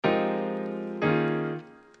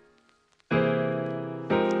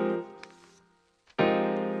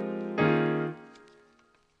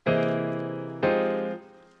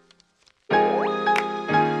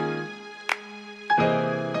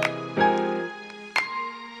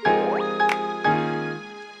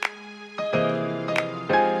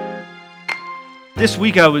This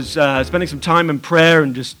week I was spending some time in prayer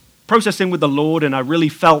and just processing with the Lord, and I really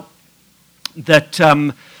felt that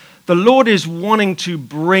the Lord is wanting to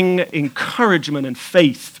bring encouragement and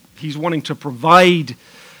faith. He's wanting to provide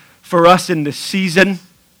for us in this season.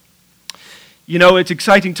 You know, it's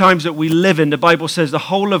exciting times that we live in. The Bible says the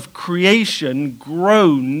whole of creation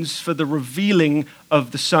groans for the revealing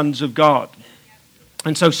of the sons of God.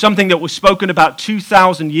 And so something that was spoken about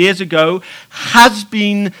 2,000 years ago has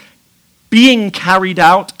been being carried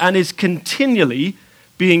out and is continually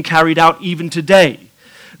being carried out even today.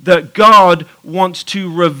 That God wants to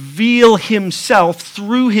reveal himself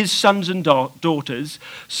through his sons and daughters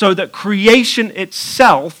so that creation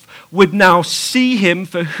itself would now see him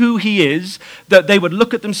for who he is, that they would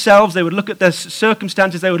look at themselves, they would look at their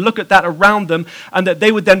circumstances, they would look at that around them, and that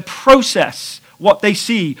they would then process what they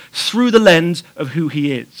see through the lens of who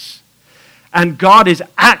he is. And God is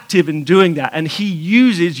active in doing that, and he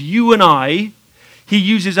uses you and I, he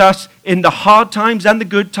uses us in the hard times and the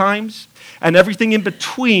good times, and everything in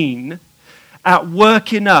between at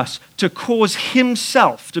work in us to cause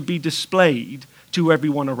himself to be displayed to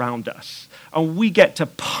everyone around us. And we get to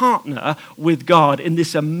partner with God in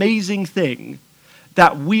this amazing thing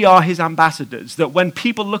that we are his ambassadors, that when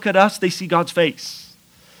people look at us, they see God's face.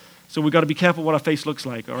 So we've got to be careful what our face looks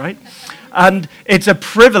like, all right? And it's a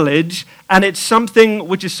privilege, and it's something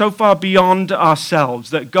which is so far beyond ourselves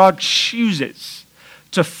that God chooses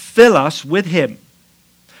to fill us with him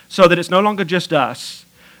so that it's no longer just us,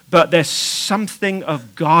 but there's something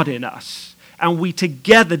of God in us. And we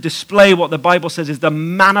together display what the Bible says is the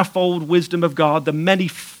manifold wisdom of God, the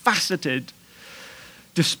many-faceted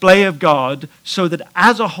display of God, so that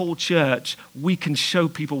as a whole church, we can show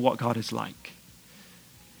people what God is like.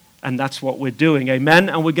 And that's what we're doing, amen?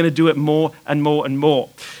 And we're going to do it more and more and more.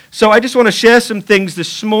 So I just want to share some things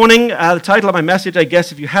this morning. The title of my message, I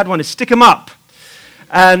guess, if you had one, is Stick 'em Up.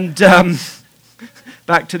 And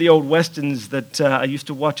back to the old westerns that I used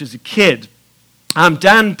to watch as a kid.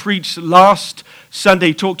 Dan preached last Sunday,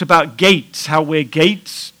 he talked about gates, how we're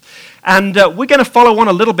gates. And we're going to follow on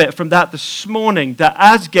a little bit from that this morning, that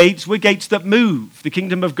as gates, we're gates that move. The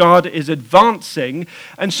kingdom of God is advancing.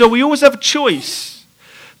 And so we always have a choice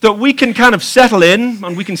that we can kind of settle in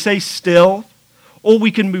and we can stay still, or we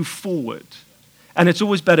can move forward. And it's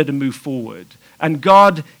always better to move forward. And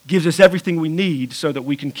God gives us everything we need so that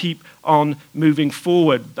we can keep on moving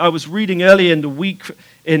forward. I was reading earlier in the week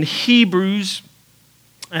in Hebrews,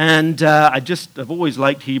 and I've always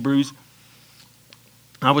liked Hebrews.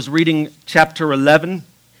 I was reading chapter 11,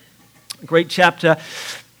 a great chapter,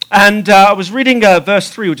 and I was reading verse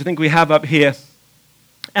 3, which I think we have up here.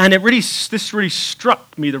 And this really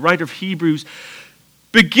struck me. The writer of Hebrews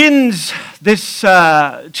begins this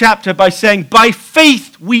chapter by saying, by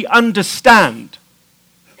faith we understand.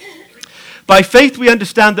 By faith we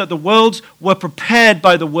understand that the worlds were prepared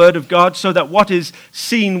by the word of God, so that what is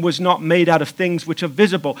seen was not made out of things which are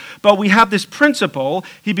visible. But we have this principle.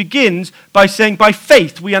 He begins by saying, by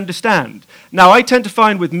faith we understand. Now I tend to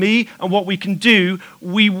find with me and what we can do,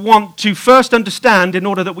 we want to first understand in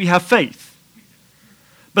order that we have faith.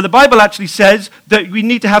 But the Bible actually says that we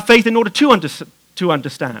need to have faith in order to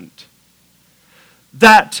understand.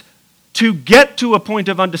 That to get to a point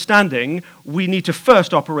of understanding, we need to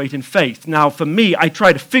first operate in faith. Now, for me, I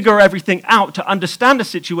try to figure everything out to understand a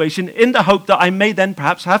situation in the hope that I may then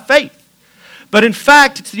perhaps have faith. But in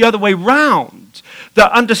fact, it's the other way round.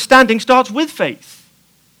 That understanding starts with faith.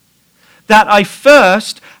 That I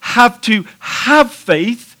first have to have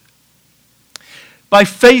faith. By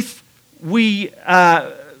faith, we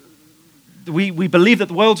believe that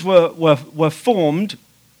the worlds were formed,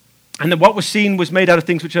 and that what was seen was made out of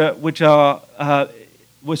things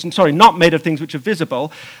not made of things which are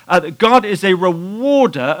visible. God is a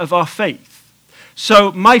rewarder of our faith.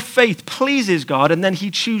 So my faith pleases God, and then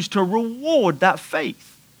he chooses to reward that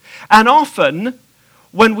faith. And often,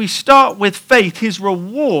 when we start with faith, his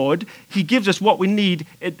reward, he gives us what we need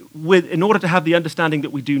in order to have the understanding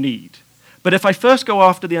that we do need. But if I first go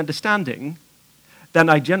after the understanding, then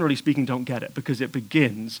I, generally speaking, don't get it, because it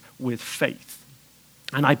begins with faith.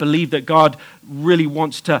 And I believe that God really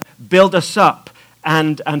wants to build us up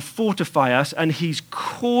and fortify us, and he's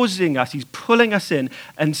causing us, he's pulling us in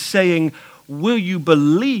and saying, will you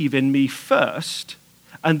believe in me first,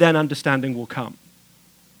 and then understanding will come.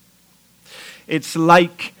 It's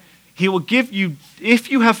like he will give you, if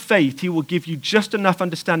you have faith, he will give you just enough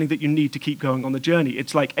understanding that you need to keep going on the journey.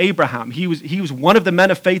 It's like Abraham. He was one of the men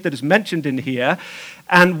of faith that is mentioned in here.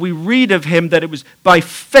 And we read of him that it was by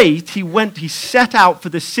faith he set out for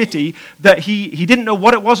the city that he didn't know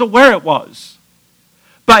what it was or where it was.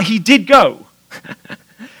 But he did go.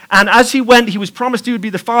 And as he went, he was promised he would be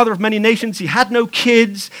the father of many nations. He had no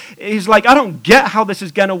kids. He's like, I don't get how this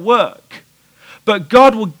is going to work. But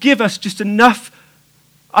God will give us just enough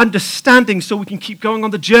understanding so we can keep going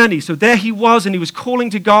on the journey. So there he was, and he was calling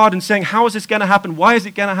to God and saying, how is this going to happen? Why is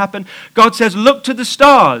it going to happen? God says, look to the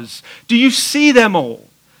stars. Do you see them all?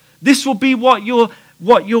 This will be what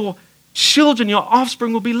your children, your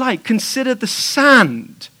offspring will be like. Consider the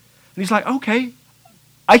sand. And he's like, okay,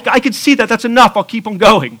 I can see that. That's enough. I'll keep on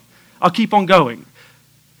going. I'll keep on going.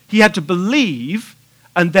 He had to believe,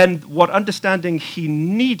 and then what understanding he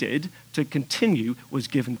needed to continue was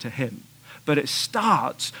given to him. But it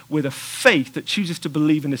starts with a faith that chooses to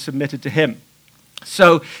believe and is submitted to him.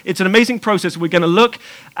 So it's an amazing process. We're going to look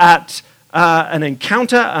at an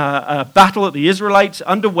encounter, a battle that the Israelites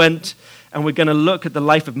underwent, and we're going to look at the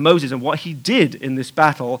life of Moses and what he did in this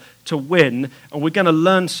battle to win, and we're going to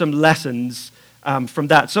learn some lessons from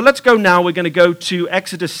that. So let's go now. We're going to go to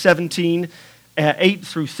Exodus 17, 8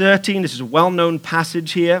 through 13. This is a well-known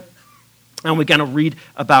passage here. And we're going to read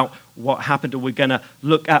about what happened, and we're going to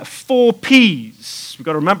look at 4 P's. We've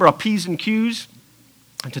got to remember our P's and Q's.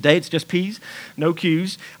 And today it's just P's, no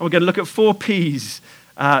Q's. And we're going to look at 4 P's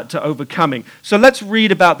to overcoming. So let's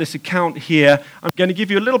read about this account here. I'm going to give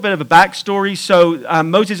you a little bit of a backstory. So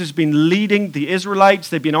Moses has been leading the Israelites.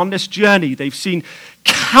 They've been on this journey. They've seen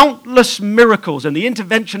countless miracles and the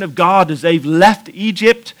intervention of God as they've left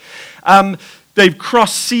Egypt. They've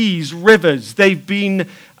crossed seas, rivers. They've been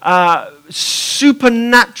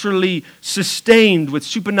supernaturally sustained with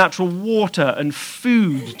supernatural water and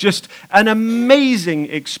food. Just an amazing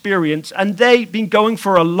experience. And they've been going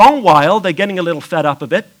for a long while. They're getting a little fed up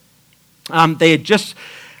of it. They had just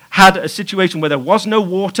had a situation where there was no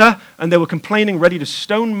water, and they were complaining, ready to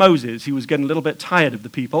stone Moses. He was getting a little bit tired of the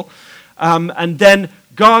people. And then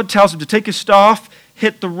God tells him to take his staff,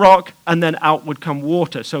 hit the rock, and then out would come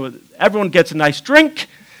water. So everyone gets a nice drink.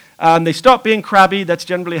 They stop being crabby. That's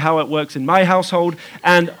generally how it works in my household.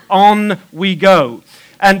 And on we go.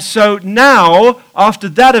 And so now, after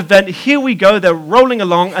that event, here we go. They're rolling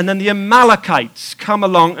along, and then the Amalekites come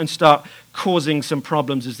along and start causing some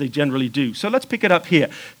problems, as they generally do. So let's pick it up here.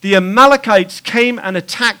 The Amalekites came and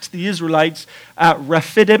attacked the Israelites at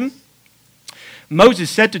Rephidim.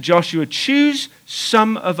 Moses said to Joshua, choose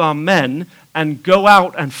some of our men and go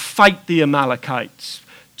out and fight the Amalekites.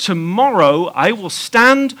 Tomorrow I will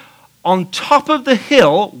stand on top of the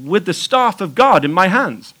hill with the staff of God in my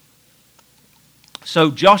hands.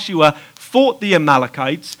 So Joshua fought the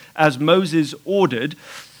Amalekites as Moses ordered,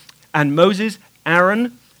 and Moses,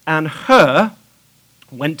 Aaron, and Hur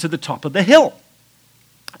went to the top of the hill.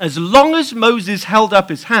 As long as Moses held up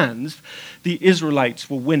his hands, the Israelites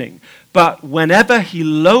were winning. But whenever he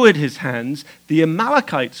lowered his hands, the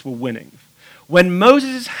Amalekites were winning. When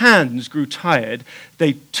Moses' hands grew tired,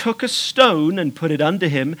 they took a stone and put it under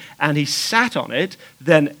him, and he sat on it.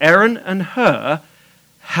 Then Aaron and Hur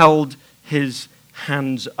held his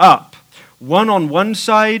hands up, one on one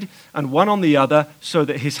side and one on the other, so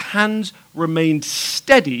that his hands remained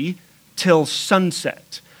steady till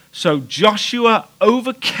sunset. So Joshua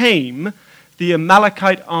overcame the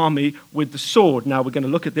Amalekite army with the sword. Now we're going to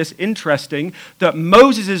look at this. Interesting that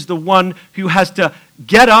Moses is the one who has to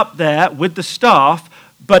get up there with the staff,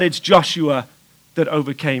 but it's Joshua that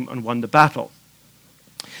overcame and won the battle.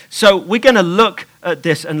 So we're going to look at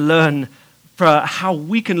this and learn for how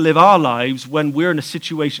we can live our lives when we're in a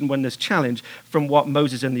situation when there's challenge from what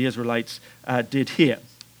Moses and the Israelites did here.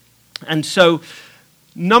 And so,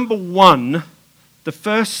 number one, the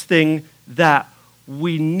first thing that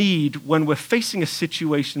we need when we're facing a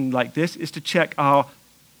situation like this is to check our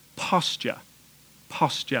posture.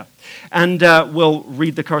 And we'll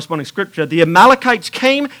read the corresponding scripture. The Amalekites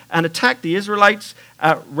came and attacked the Israelites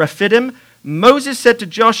at Rephidim. Moses said to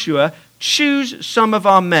Joshua, choose some of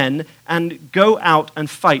our men and go out and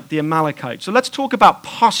fight the Amalekites. So let's talk about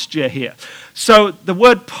posture here. So the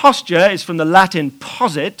word posture is from the Latin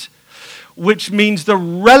posit, which means the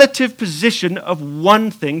relative position of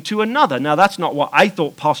one thing to another. Now, that's not what I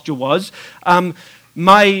thought posture was.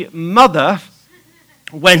 My mother,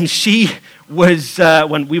 when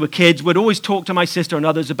we were kids, would always talk to my sister and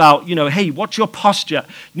others about, hey, what's your posture?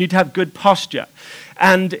 You need to have good posture.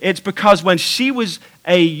 And it's because when she was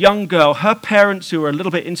a young girl, her parents, who were a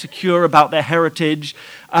little bit insecure about their heritage,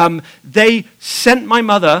 they sent my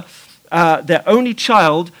mother, their only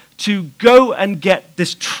child, to go and get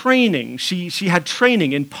this training. She had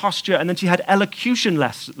training in posture, and then she had elocution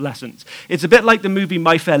lessons. It's a bit like the movie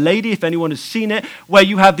My Fair Lady, if anyone has seen it, where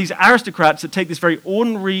you have these aristocrats that take this very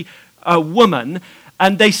ordinary woman,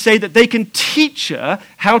 and they say that they can teach her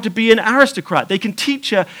how to be an aristocrat. They can teach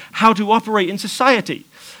her how to operate in society.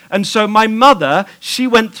 And so my mother, she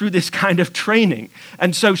went through this kind of training.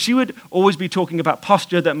 And so she would always be talking about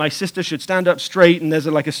posture, that my sister should stand up straight, and there's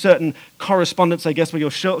like a certain correspondence, I guess, where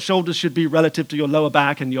your shoulders should be relative to your lower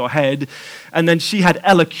back and your head. And then she had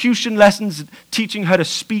elocution lessons, teaching her to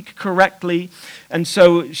speak correctly. And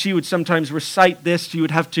so she would sometimes recite this. She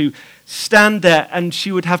would have to stand there and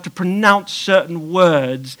she would have to pronounce certain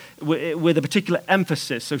words with a particular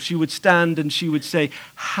emphasis. So she would stand and she would say,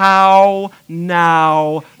 "How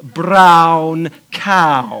now, brown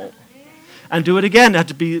cow." And do it again, it had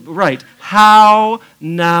to be right. "How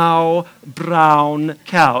now, brown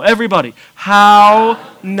cow." Everybody, "How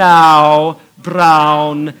now,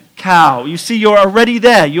 brown cow." You see, you're already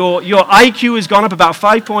there. Your IQ has gone up about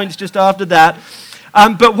 5 points just after that.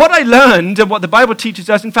 But what I learned and what the Bible teaches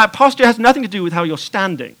us, in fact, posture has nothing to do with how you're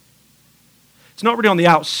standing. It's not really on the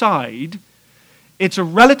outside. It's a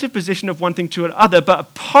relative position of one thing to another, but a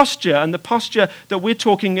posture, and the posture that we're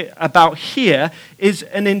talking about here, is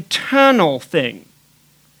an internal thing.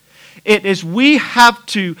 It is we have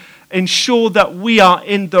to ensure that we are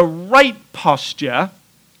in the right posture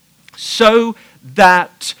so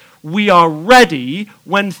that we are ready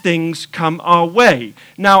when things come our way.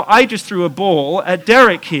 Now, I just threw a ball at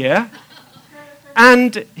Derek here,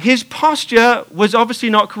 and his posture was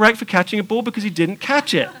obviously not correct for catching a ball because he didn't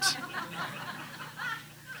catch it.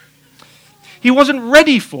 He wasn't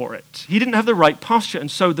ready for it. He didn't have the right posture,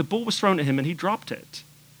 and so the ball was thrown at him and he dropped it.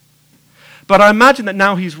 But I imagine that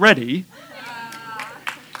now he's ready.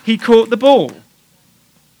 He caught the ball.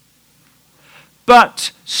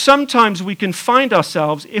 But sometimes we can find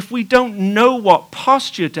ourselves, if we don't know what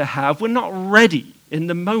posture to have, we're not ready in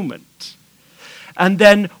the moment. And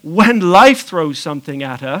then when life throws something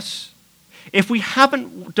at us, if we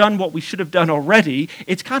haven't done what we should have done already,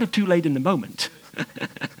 it's kind of too late in the moment.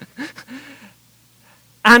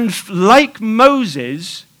 And like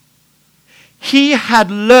Moses, he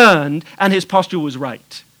had learned and his posture was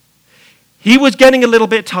right. He was getting a little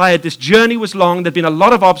bit tired. This journey was long. There'd been a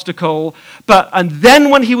lot of obstacle. And then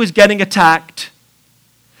when he was getting attacked,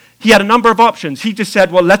 he had a number of options. He just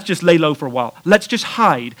said, well, let's just lay low for a while. Let's just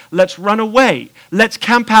hide. Let's run away. Let's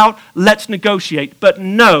camp out. Let's negotiate. But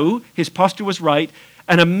no, his posture was right.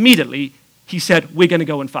 And immediately he said, we're going to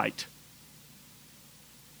go and fight.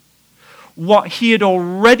 What he had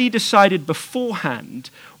already decided beforehand,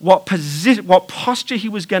 what posture he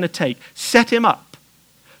was going to take, set him up.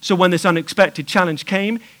 So when this unexpected challenge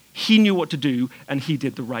came, he knew what to do and he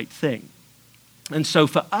did the right thing. And so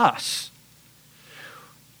for us,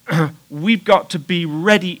 we've got to be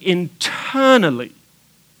ready internally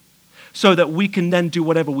so that we can then do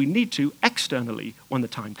whatever we need to externally when the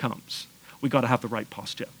time comes. We've got to have the right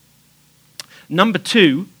posture. Number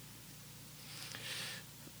 2,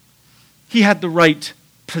 he had the right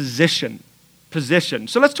position.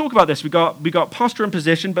 So let's talk about this. We got posture and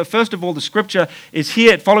position, but first of all, the scripture is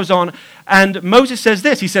here. It follows on, and Moses says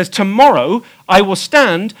this. He says, "Tomorrow I will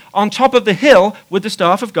stand on top of the hill with the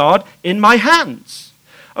staff of God in my hands."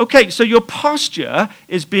 Okay, so your posture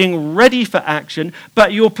is being ready for action,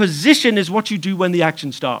 but your position is what you do when the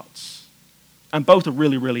action starts. And both are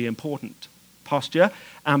really, really important. Posture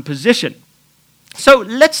and position. So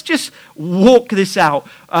let's just walk this out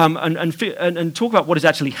and talk about what is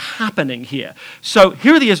actually happening here. So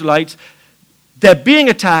here are the Israelites. They're being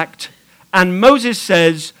attacked, and Moses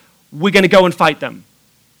says, we're going to go and fight them.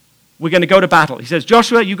 We're going to go to battle. He says,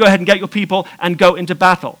 Joshua, you go ahead and get your people and go into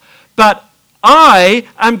battle. But I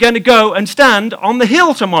am going to go and stand on the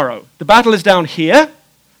hill tomorrow. The battle is down here.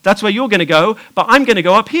 That's where you're going to go, but I'm going to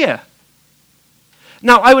go up here.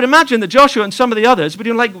 Now, I would imagine that Joshua and some of the others would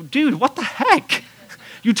be like, dude, what the heck?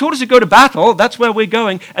 You told us to go to battle, that's where we're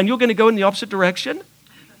going, and you're going to go in the opposite direction?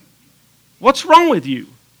 What's wrong with you?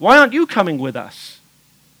 Why aren't you coming with us?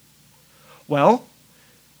 Well,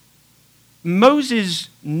 Moses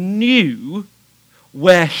knew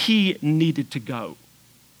where he needed to go.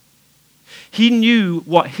 He knew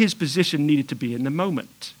what his position needed to be in the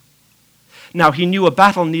moment. Now, he knew a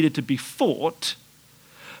battle needed to be fought,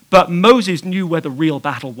 but Moses knew where the real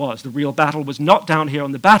battle was. The real battle was not down here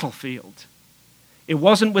on the battlefield. It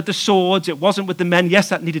wasn't with the swords. It wasn't with the men. Yes,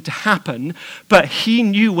 that needed to happen, but he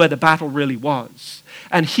knew where the battle really was.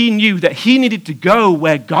 And he knew that he needed to go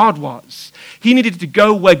where God was. He needed to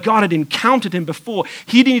go where God had encountered him before.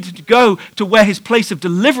 He needed to go to where his place of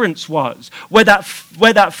deliverance was, where that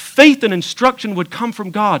faith and instruction would come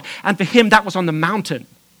from God. And for him, that was on the mountain.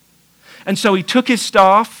 And so he took his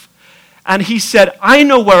staff, and he said, I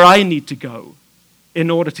know where I need to go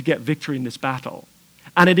in order to get victory in this battle.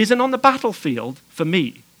 And it isn't on the battlefield for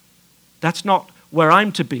me. That's not where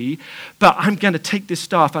I'm to be, but I'm going to take this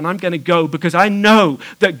staff and I'm going to go because I know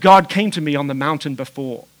that God came to me on the mountain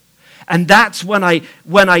before. And that's when I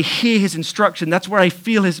hear his instruction, that's where I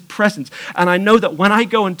feel his presence. And I know that when I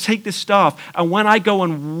go and take this staff and when I go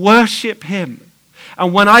and worship him,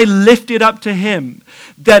 and when I lift it up to him,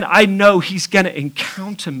 then I know he's going to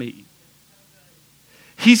encounter me.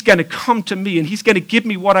 He's going to come to me and he's going to give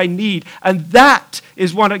me what I need. And that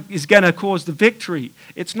is what is going to cause the victory.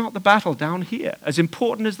 It's not the battle down here, as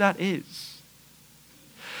important as that is.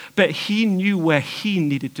 But he knew where he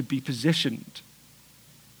needed to be positioned.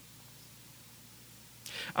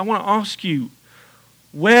 I want to ask you,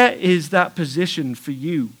 where is that position for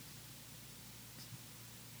you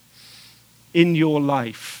in your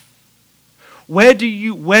life? Where do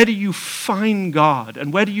you find God?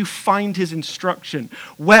 And where do you find his instruction?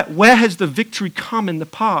 Where has the victory come in the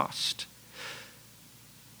past?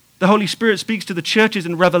 The Holy Spirit speaks to the churches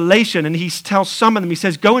in Revelation, and he tells some of them, he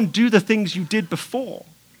says, go and do the things you did before.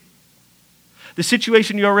 The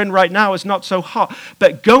situation you're in right now is not so hot,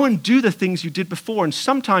 but go and do the things you did before. And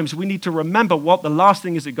sometimes we need to remember what the last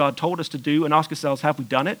thing is that God told us to do and ask ourselves, have we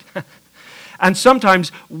done it? And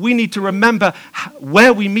sometimes we need to remember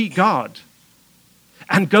where we meet God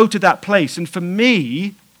and go to that place. And for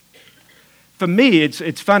me,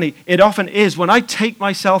 it's funny. It often is when I take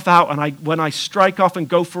myself out and when I strike off and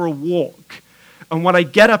go for a walk, and when I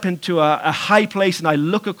get up into a high place and I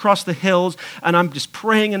look across the hills and I'm just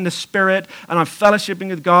praying in the Spirit and I'm fellowshipping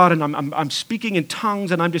with God and I'm speaking in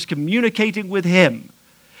tongues and I'm just communicating with him,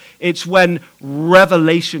 it's when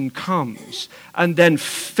revelation comes and then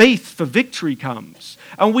faith for victory comes.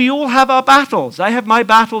 And we all have our battles. I have my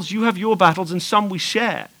battles, you have your battles, and some we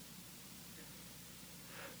share.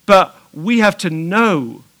 But we have to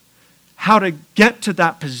know how to get to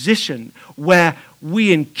that position where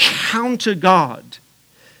we encounter God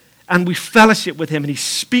and we fellowship with him and he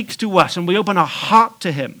speaks to us and we open our heart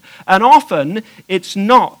to him. And often it's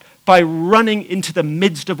not by running into the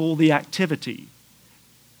midst of all the activity.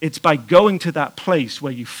 It's by going to that place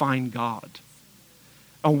where you find God.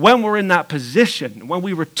 And when we're in that position, when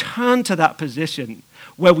we return to that position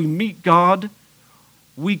where we meet God,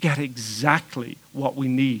 we get exactly what we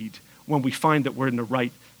need when we find that we're in the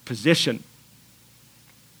right position.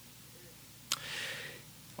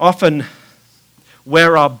 Often,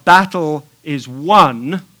 where our battle is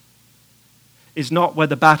won is not where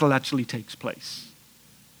the battle actually takes place.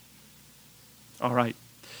 All right.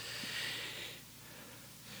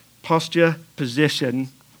 Posture, position,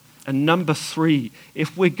 and number 3,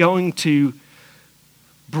 if we're going to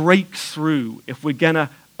break through, if we're going to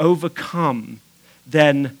overcome,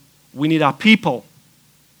 then we need our people.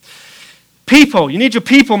 People, you need your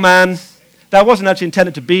people, man. That wasn't actually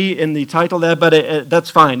intended to be in the title there, but that's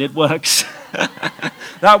fine. It works.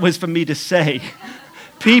 That was for me to say.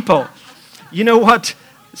 People. You know what?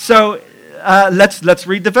 So let's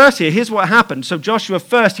read the verse here. Here's what happened. So Joshua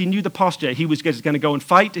first, he knew the posture. He was going to go and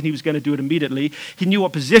fight, and he was going to do it immediately. He knew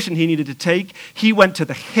what position he needed to take. He went to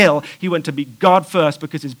the hill. He went to meet God first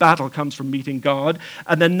because his battle comes from meeting God.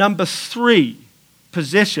 And then number 3,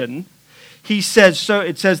 position. He says, so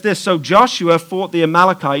it says this, so Joshua fought the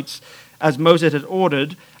Amalekites as Moses had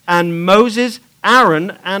ordered, and Moses,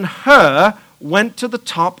 Aaron, and Hur went to the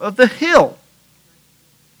top of the hill.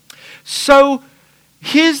 So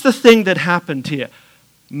here's the thing that happened here.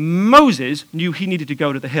 Moses knew he needed to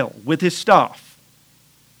go to the hill with his staff.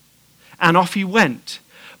 And off he went.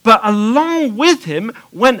 But along with him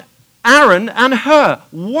went Aaron and Hur.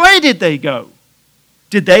 Why did they go?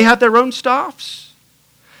 Did they have their own staffs?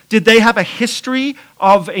 Did they have a history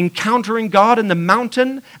of encountering God in the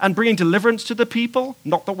mountain and bringing deliverance to the people?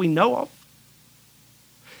 Not that we know of.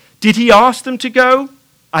 Did he ask them to go?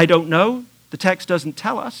 I don't know. The text doesn't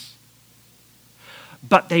tell us.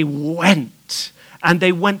 But they went, and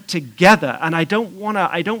they went together. And I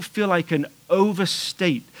don't feel I can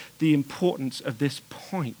overstate the importance of this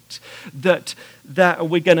point. That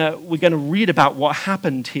we're gonna read about what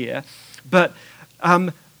happened here. But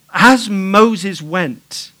as Moses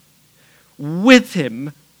went, with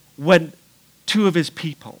him went 2 of his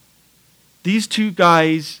people. These 2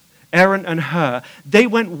 guys, Aaron and Hur, they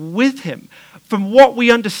went with him. From what we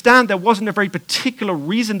understand, there wasn't a very particular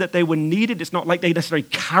reason that they were needed. It's not like they necessarily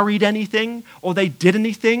carried anything or they did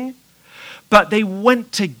anything. But they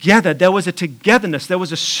went together. There was a togetherness. There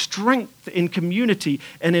was a strength in community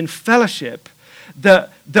and in fellowship that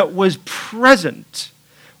was present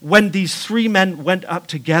when these 3 men went up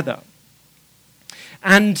together.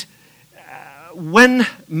 And when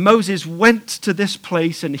Moses went to this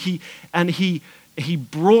place and he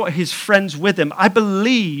brought his friends with him, I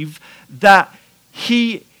believe that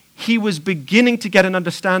he he was beginning to get an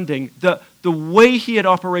understanding that the way he had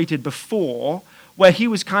operated before, where he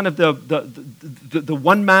was kind of the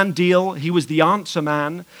one-man deal, he was the answer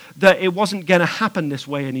man, that it wasn't going to happen this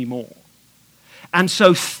way anymore. And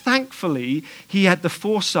so thankfully, he had the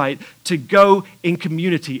foresight to go in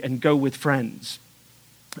community and go with friends.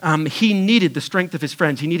 He needed the strength of his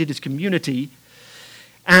friends. He needed his community.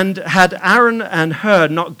 And had Aaron and Hur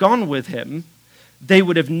not gone with him, they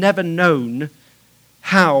would have never known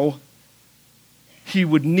how he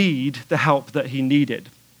would need the help that he needed.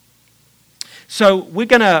 So we're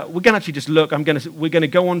gonna actually just look. We're gonna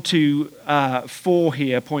go on to 4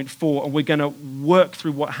 here, point 4, and we're gonna work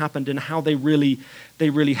through what happened and how they really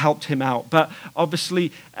helped him out. But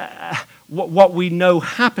obviously, what we know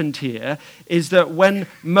happened here is that when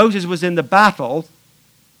Moses was in the battle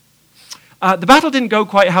didn't go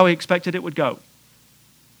quite how he expected it would go.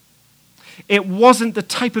 It wasn't the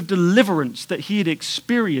type of deliverance that he had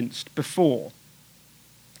experienced before.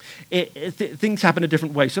 Things happen a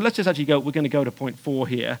different way. So let's just actually we're going to go to point 4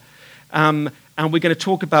 here. And we're going to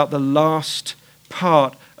talk about the last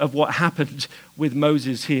part of what happened with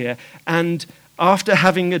Moses here. And after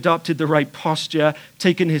having adopted the right posture,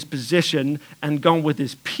 taken his position, and gone with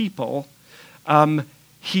his people,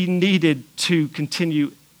 he needed to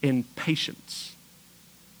continue in patience.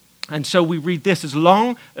 And so we read this: as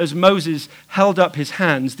long as Moses held up his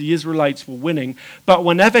hands, the Israelites were winning. But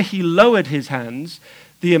whenever he lowered his hands,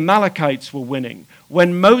 the Amalekites were winning.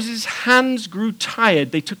 When Moses' hands grew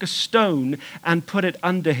tired, they took a stone and put it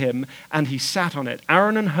under him, and he sat on it.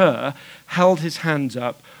 Aaron and Hur held his hands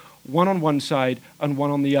up, one on one side and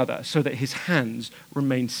one on the other, so that his hands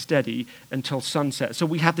remained steady until sunset. So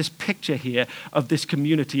we have this picture here of this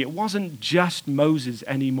community. It wasn't just Moses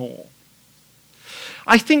anymore.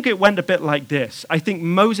 I think it went a bit like this. I think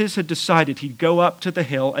Moses had decided he'd go up to the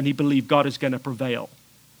hill and he believed God is going to prevail.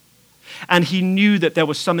 And he knew that there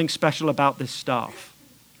was something special about this staff.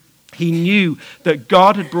 He knew that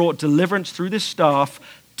God had brought deliverance through this staff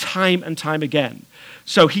time and time again.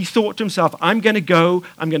 So he thought to himself, I'm going to go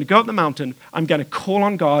up the mountain, I'm going to call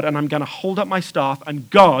on God, and I'm going to hold up my staff, and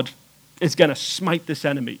God is going to smite this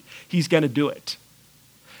enemy. He's going to do it.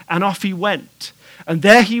 And off he went. And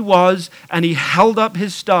there he was, and he held up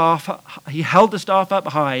his staff, he held the staff up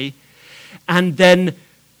high, and then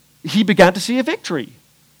he began to see a victory.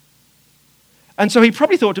 And so he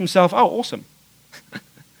probably thought to himself, oh, awesome.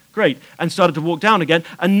 Great. And started to walk down again.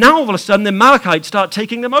 And now all of a sudden the Amalekites start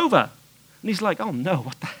taking them over. And he's like, oh no,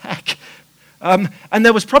 what the heck? And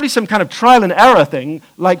there was probably some kind of trial and error thing,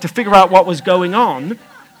 like to figure out what was going on.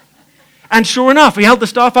 And sure enough, he held the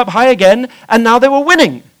staff up high again, and now they were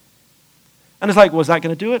winning. And it's like, was that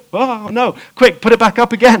going to do it? Oh no, quick, put it back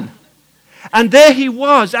up again. And there he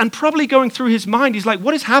was, and probably going through his mind, he's like,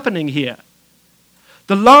 what is happening here?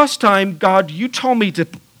 The last time, God, you told me to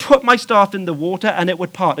put my staff in the water and it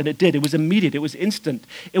would part, and it did. It was immediate. It was instant.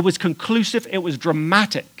 It was conclusive. It was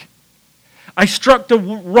dramatic. I struck the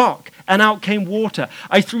rock and out came water.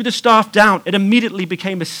 I threw the staff down. It immediately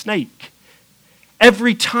became a snake.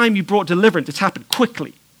 Every time you brought deliverance, it's happened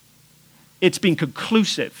quickly. It's been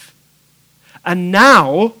conclusive. And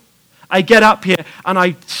now I get up here and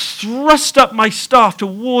I thrust up my staff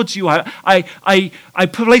towards you. I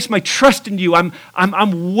place my trust in you.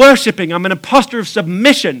 I'm worshiping. I'm in a posture of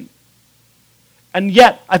submission. And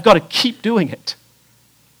yet I've got to keep doing it.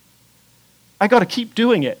 I got to keep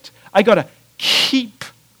doing it. I got to keep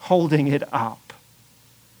holding it up.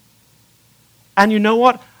 And you know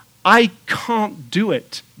what? I can't do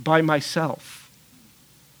it by myself.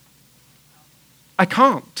 I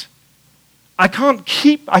can't. I can't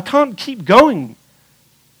keep going.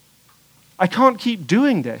 I can't keep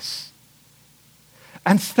doing this.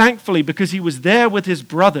 And thankfully, because he was there with his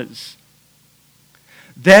brothers,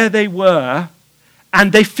 there they were,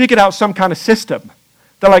 and they figured out some kind of system.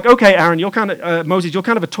 They're like, okay, Aaron, Moses, you're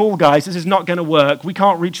kind of a tall guy. So this is not going to work. We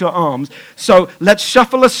can't reach your arms. So let's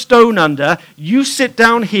shuffle a stone under. You sit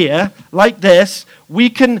down here like this.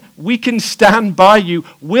 We can stand by you.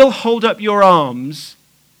 We'll hold up your arms.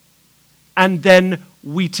 And then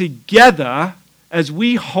we together, as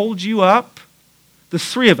we hold you up, the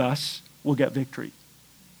three of us will get victory.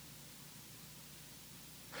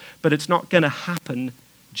 But it's not going to happen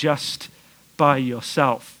just by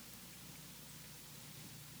yourself.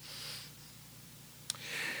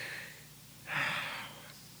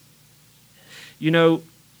 You know,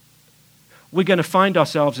 we're going to find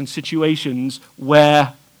ourselves in situations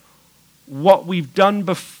where what we've done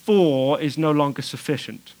before is no longer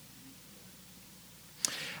sufficient.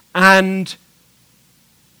 And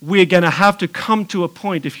we're going to have to come to a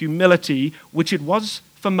point of humility, which it was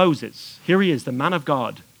for Moses. Here he is, the man of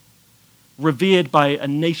God. revered by a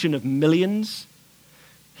nation of millions.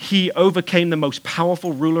 He overcame the most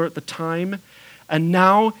powerful ruler at the time, and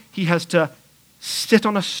now he has to sit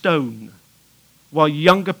on a stone while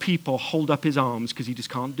younger people hold up his arms because he just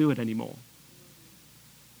can't do it anymore.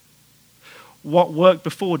 What worked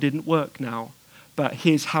before didn't work now, but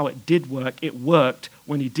here's how it did work. It worked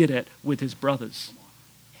when he did it with his brothers.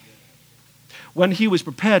 When he was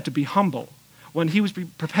prepared to be humble, when he was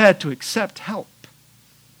prepared to accept help,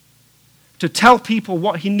 to tell people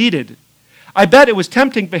what he needed. I bet it was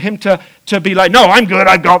tempting for him to be like, no, I'm good,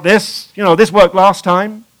 I got this. This worked last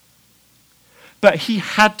time. But he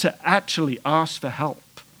had to actually ask for help.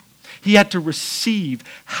 He had to receive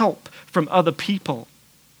help from other people.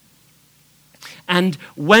 And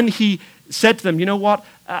when he said to them, you know what,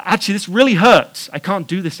 actually this really hurts. I can't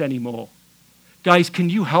do this anymore. Guys, can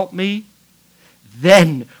you help me?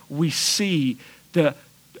 Then we see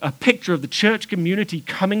a picture of the church community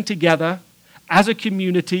coming together as a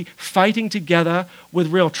community, fighting together with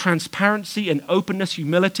real transparency and openness,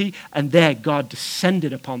 humility, and there God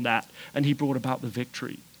descended upon that, and he brought about the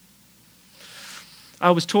victory.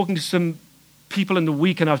 I was talking to some people in the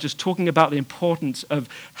week, and I was just talking about the importance of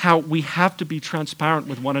how we have to be transparent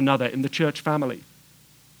with one another in the church family.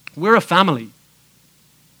 We're a family.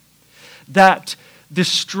 That the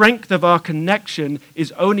strength of our connection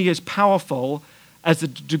is only as powerful as the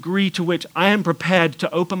degree to which I am prepared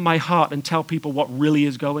to open my heart and tell people what really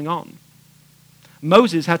is going on.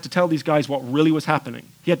 Moses had to tell these guys what really was happening.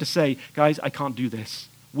 He had to say, guys, I can't do this.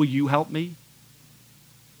 Will you help me?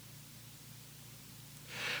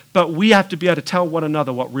 But we have to be able to tell one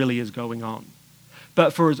another what really is going on.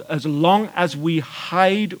 But for as long as we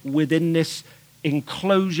hide within this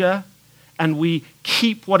enclosure and we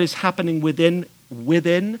keep what is happening within,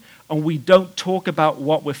 and we don't talk about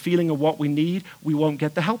what we're feeling or what we need, we won't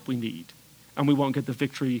get the help we need. And we won't get the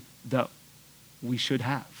victory that we should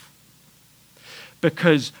have.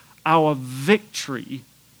 Because our victory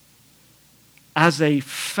as a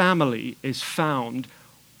family is found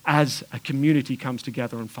as a community comes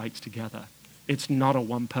together and fights together. It's not a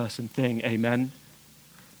one-person thing, amen?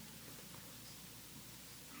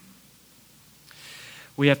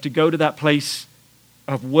 We have to go to that place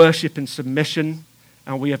of worship and submission,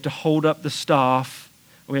 and we have to hold up the staff,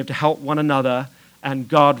 and we have to help one another, and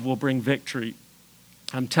God will bring victory.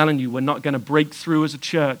 I'm telling you, we're not going to break through as a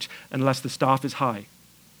church unless the staff is high.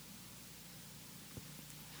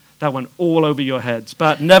 That went all over your heads,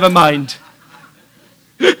 but never mind.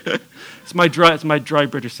 It's my dry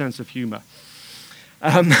British sense of humor.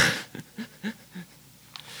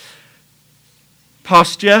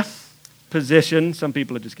 Posture, position, some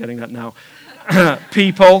people are just getting that now.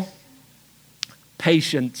 People,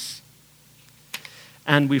 patience,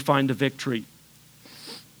 and we find a victory.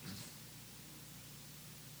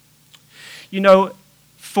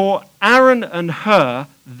 For Aaron and Hur,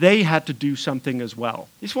 they had to do something as well.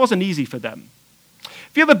 This wasn't easy for them.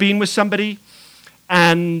 Have you ever been with somebody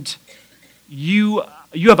and you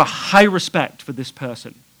have a high respect for this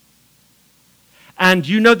person? And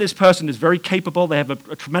you know this person is very capable, they have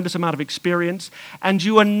a tremendous amount of experience, and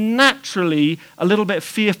you are naturally a little bit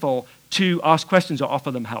fearful to ask questions or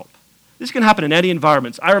offer them help. This can happen in any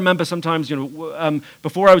environments. I remember sometimes,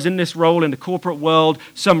 before I was in this role in the corporate world,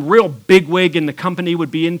 some real bigwig in the company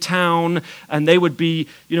would be in town, and they would be,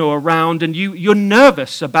 around, and you're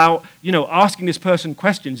nervous about, asking this person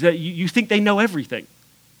questions that you think they know everything.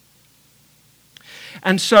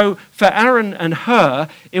 And so for Aaron and Hur,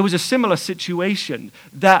 it was a similar situation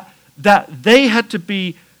that they had to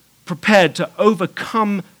be prepared to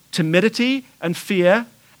overcome timidity and fear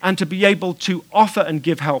and to be able to offer and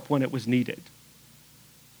give help when it was needed.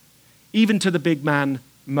 Even to the big man,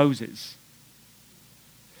 Moses.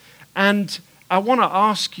 And I want to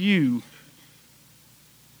ask you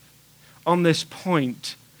on this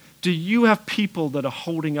point, do you have people that are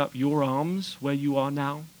holding up your arms where you are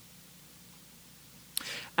now?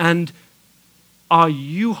 And are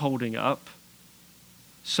you holding up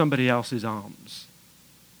somebody else's arms?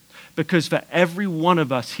 Because for every one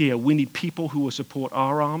of us here, we need people who will support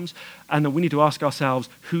our arms, and then we need to ask ourselves,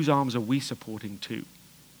 whose arms are we supporting too?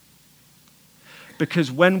 Because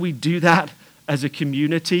when we do that as a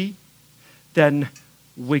community, then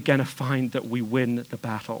we're going to find that we win the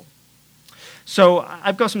battle. So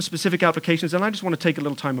I've got some specific applications, and I just want to take a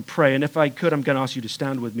little time and pray. And if I could, I'm going to ask you to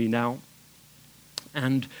stand with me now.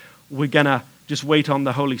 And we're going to just wait on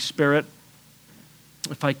the Holy Spirit.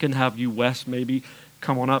 If I can have you, Wes, maybe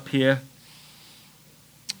come on up here.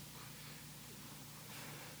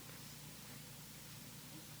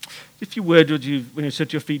 If you would you, when you sit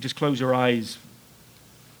to your feet, just close your eyes.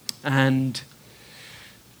 And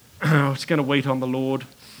it's going to wait on the Lord.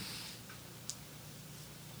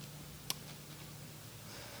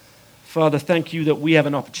 Father, thank you that we have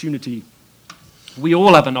an opportunity. We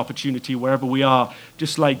all have an opportunity wherever we are,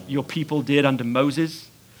 just like your people did under Moses,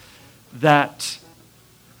 that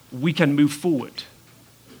we can move forward,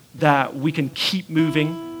 that we can keep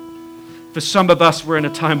moving. For some of us, we're in a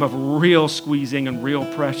time of real squeezing and real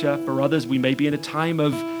pressure. For others, we may be in a time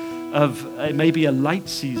of it may be a light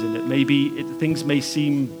season. Things may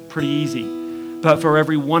seem pretty easy. But for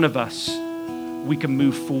every one of us, we can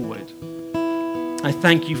move forward. I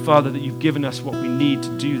thank you, Father, that you've given us what we need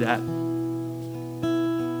to do that.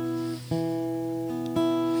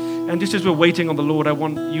 And just as we're waiting on the Lord, I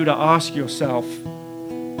want you to ask yourself,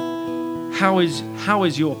 how is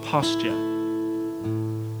your posture?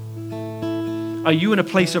 Are you in a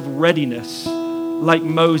place of readiness like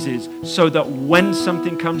Moses so that when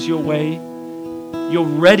something comes your way, you're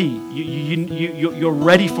ready. You're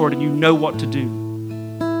ready for it and you know what to do?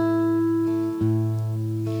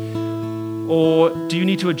 Or do you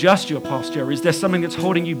need to adjust your posture? Is there something that's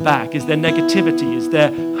holding you back? Is there negativity? Is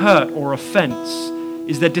there hurt or offense?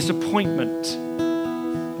 Is there disappointment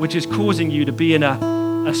which is causing you to be in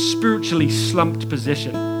a spiritually slumped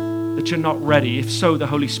position that you're not ready? If so, the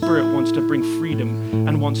Holy Spirit wants to bring freedom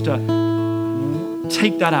and wants to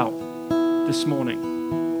take that out this morning.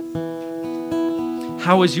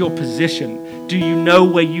 How is your position? Do you know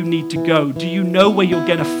where you need to go? Do you know where you're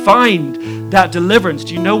going to find that deliverance?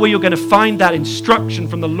 Do you know where you're going to find that instruction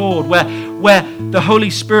from the Lord, where the Holy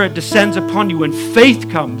Spirit descends upon you and faith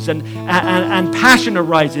comes and passion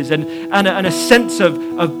arises and a sense of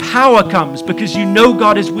power comes because you know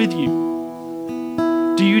God is with you?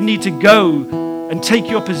 Do you need to go and take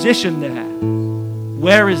your position there?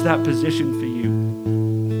 Where is that position for you?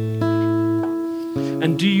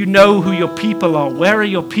 And do you know who your people are? Where are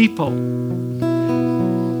your people?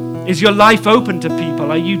 Is your life open to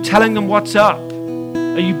people? Are you telling them what's up?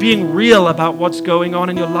 Are you being real about what's going on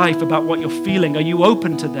in your life, about what you're feeling? Are you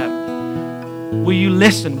open to them? Will you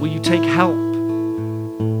listen? Will you take help?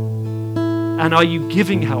 And are you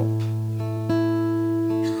giving help?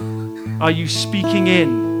 Are you speaking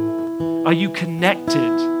in? Are you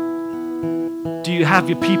connected? Do you have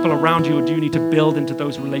your people around you, or do you need to build into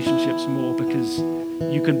those relationships more? Because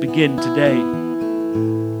you can begin today.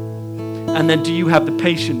 And then do you have the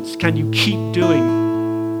patience? Can you keep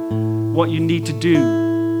doing what you need to do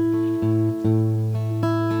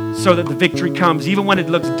so that the victory comes, even when it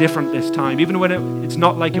looks different this time, even when it's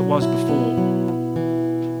not like it was before?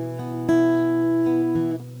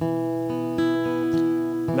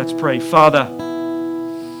 Let's pray. Father,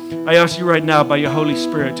 I ask you right now by your Holy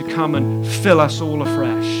Spirit to come and fill us all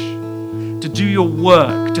afresh, to do your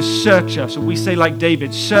work, to search us. Or we say like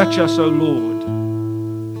David, search us, O Lord.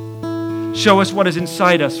 Show us what is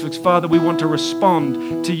inside us. Because, Father, we want to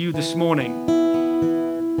respond to you this morning.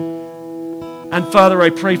 And Father, I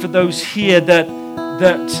pray for those here that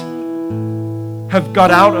have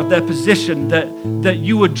got out of their position, that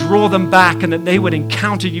you would draw them back and that they would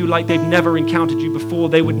encounter you like they've never encountered you before.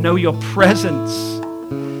 They would know your presence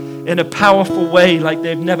in a powerful way like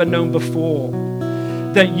they've never known before.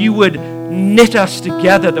 That you would knit us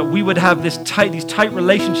together, that we would have these tight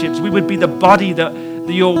relationships. We would be the body that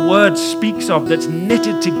your word speaks of, that's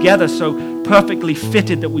knitted together so perfectly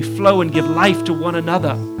fitted that we flow and give life to one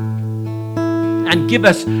another. And give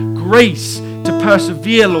us grace to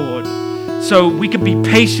persevere, Lord, so we can be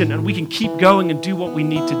patient and we can keep going and do what we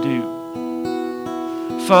need to do.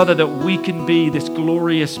 Father, that we can be this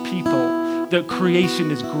glorious people that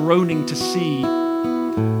creation is groaning to see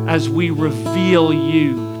as we reveal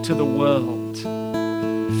you to the world.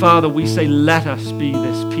 Father, we say, let us be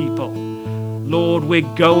this people. Lord, we're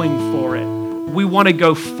going for it. We want to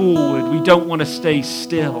go forward. We don't want to stay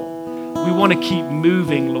still. We want to keep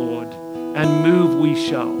moving, Lord, and move we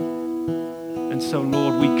shall. And so,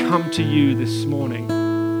 Lord, we come to you this morning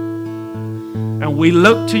and we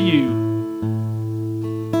look to you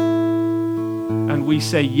and we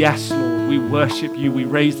say, yes, Lord, we worship you. We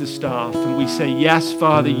raise the staff and we say, yes,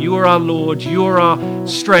 Father, you are our Lord. You are our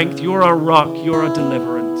strength. You are our rock. You are our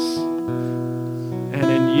deliverance. And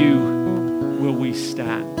in you will we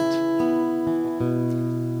stand.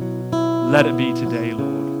 Let it be today,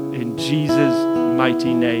 Lord, in Jesus'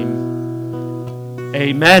 mighty name.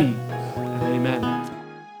 Amen. Amen.